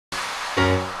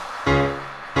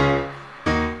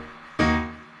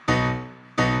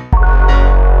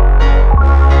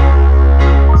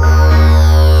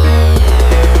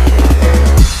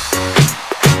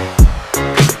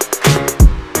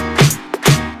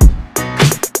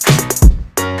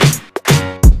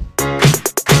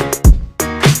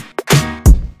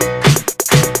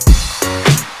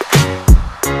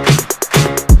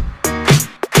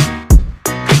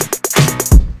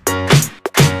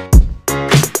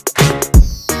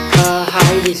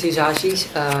this is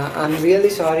Ashish. I'm really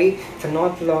sorry for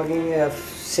not vlogging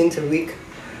since a week.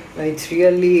 It's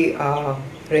really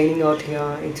raining out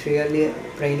here. It's really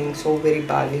raining so very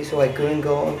badly, so I couldn't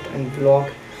go out and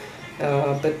vlog.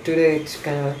 But today it's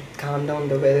kind of calmed down.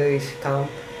 The weather is calm,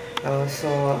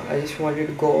 so I just wanted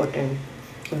to go out and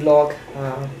vlog.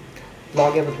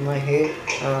 Vlog about my hair.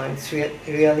 It's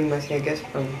really messy, I guess.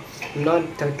 I'm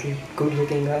not that good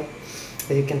looking guy,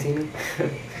 as you can see me.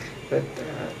 But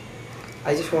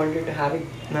I just wanted to have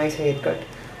a nice haircut.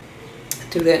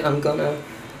 Today I'm gonna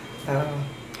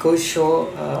go show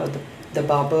the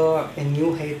barber a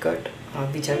new haircut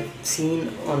which I've seen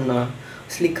on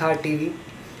Slikhaar TV.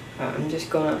 I'm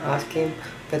just gonna ask him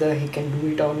whether he can do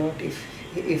it or not.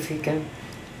 If he can,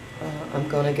 I'm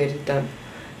gonna get it done.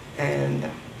 And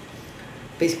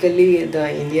basically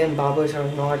the Indian barbers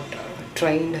are not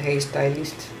trained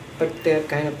hairstylists, but they're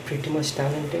kind of pretty much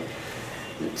talented.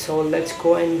 So let's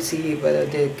go and see whether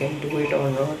they can do it or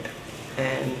not.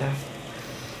 And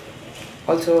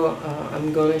also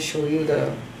I'm gonna show you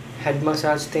the head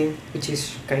massage thing, which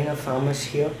is kind of famous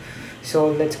here. So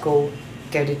let's go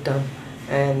get it done.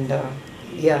 And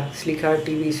yeah, Slikhaar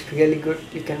TV is really good.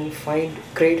 You can find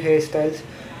great hairstyles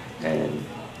and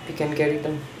you can get it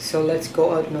done. So let's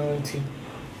go out now and see.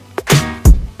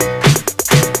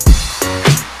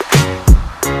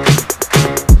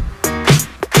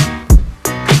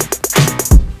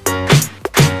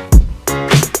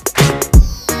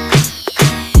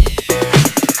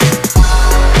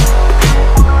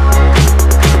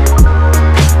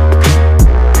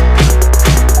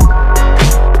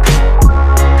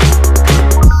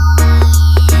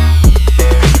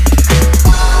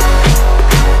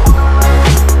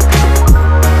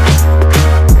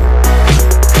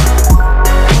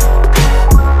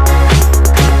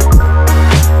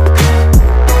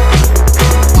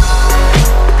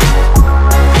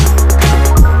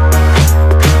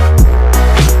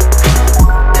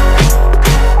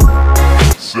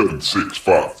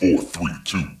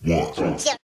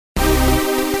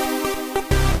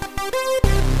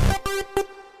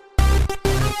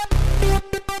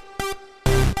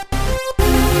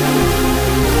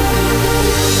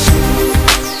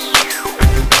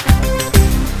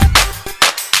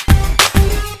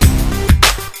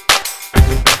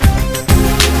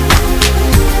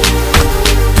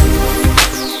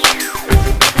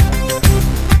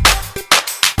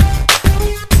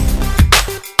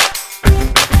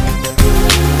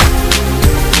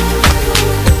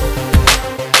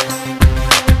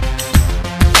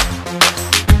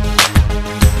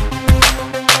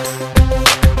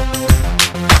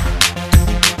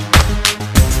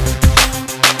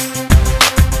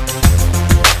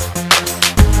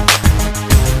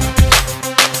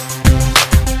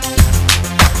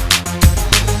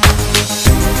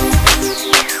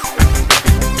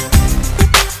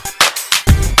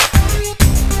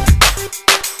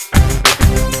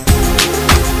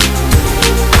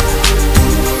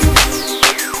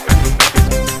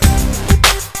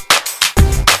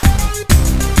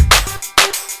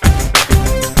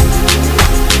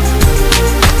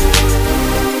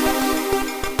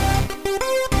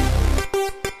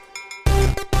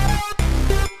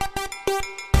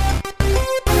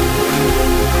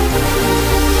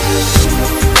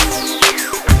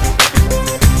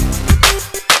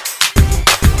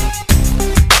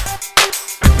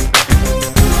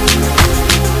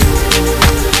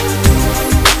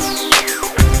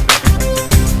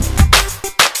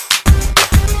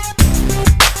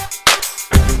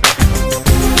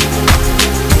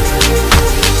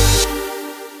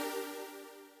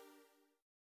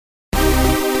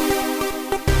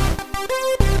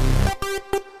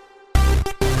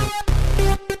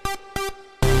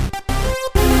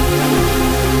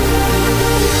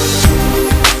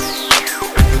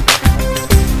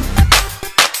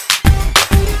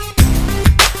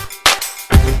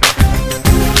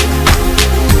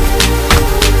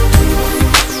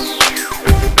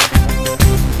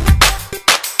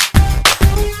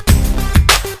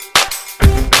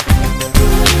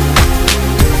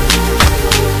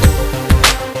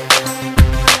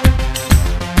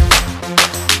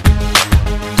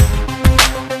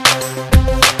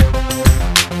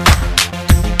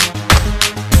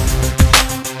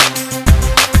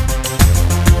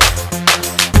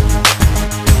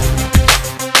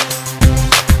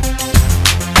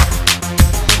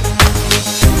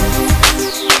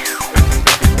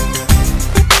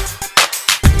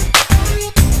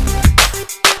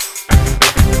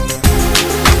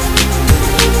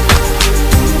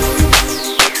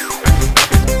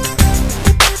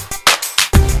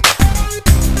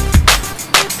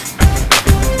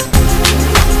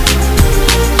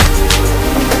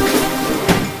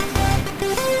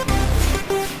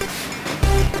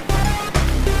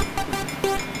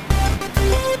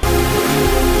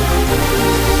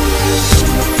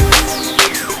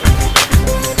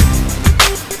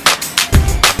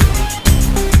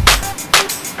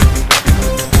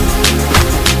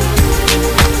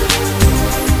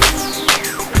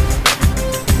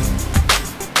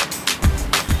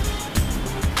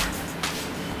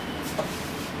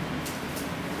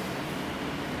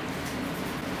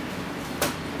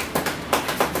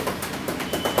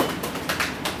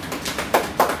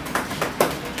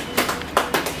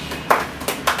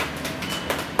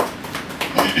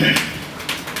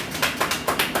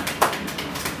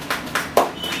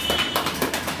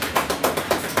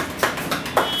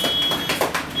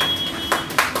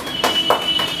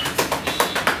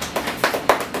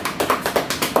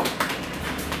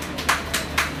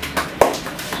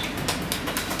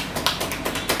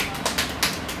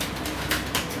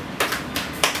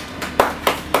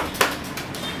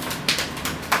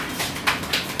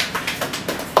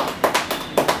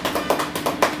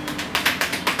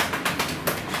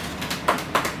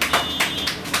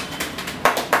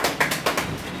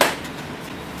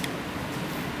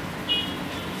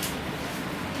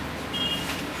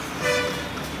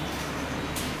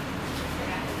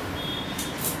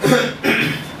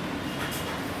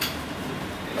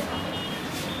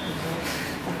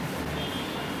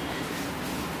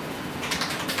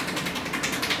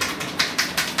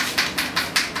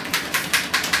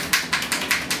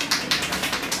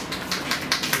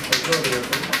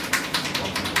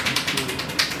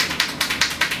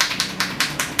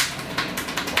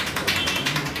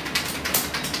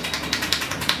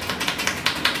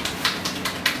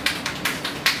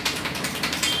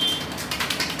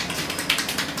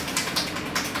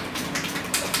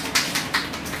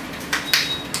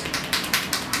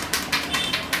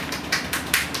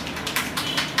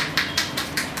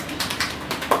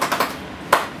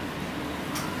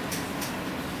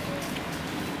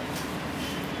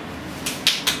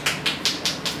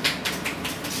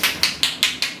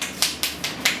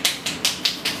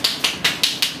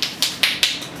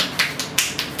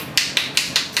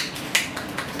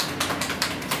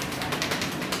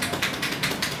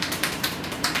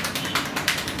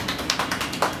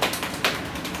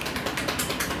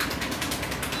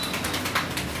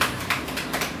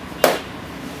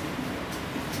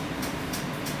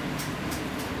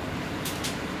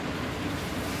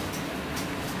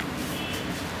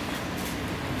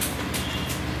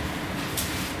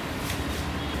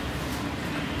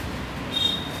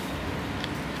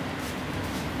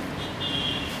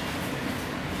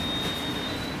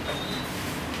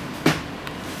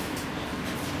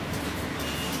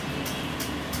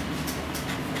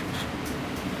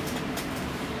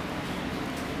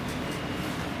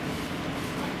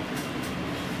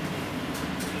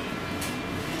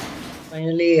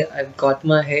 Finally, I've got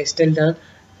my hairstyle done,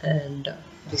 and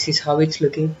this is how it's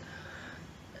looking.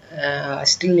 I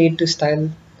still need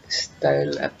to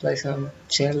apply some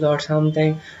gel or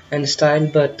something and style,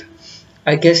 but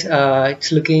I guess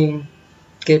it's looking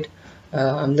good.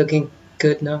 I'm looking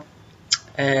good now,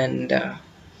 and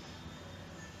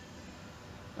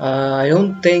I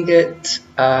don't think it's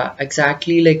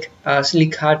exactly like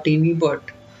Slikhaar TV, but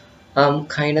I'm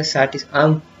kind of satisfied.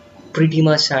 I'm pretty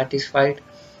much satisfied.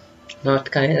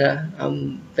 Not kind of.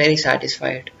 I'm very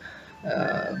satisfied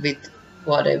with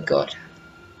what I've got,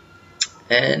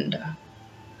 and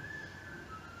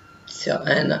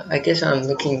and I guess I'm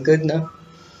looking good now.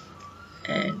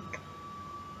 And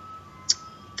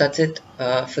that's it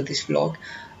for this vlog.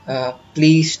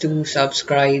 Please do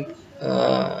subscribe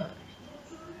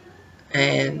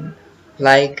and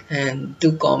like and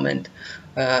do comment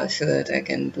so that I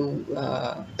can do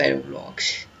better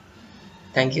vlogs.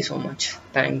 Thank you so much.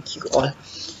 Thank you all.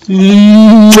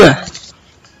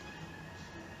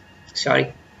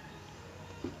 Sorry.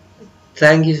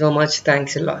 Thank you so much.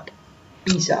 Thanks a lot.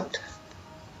 Peace out.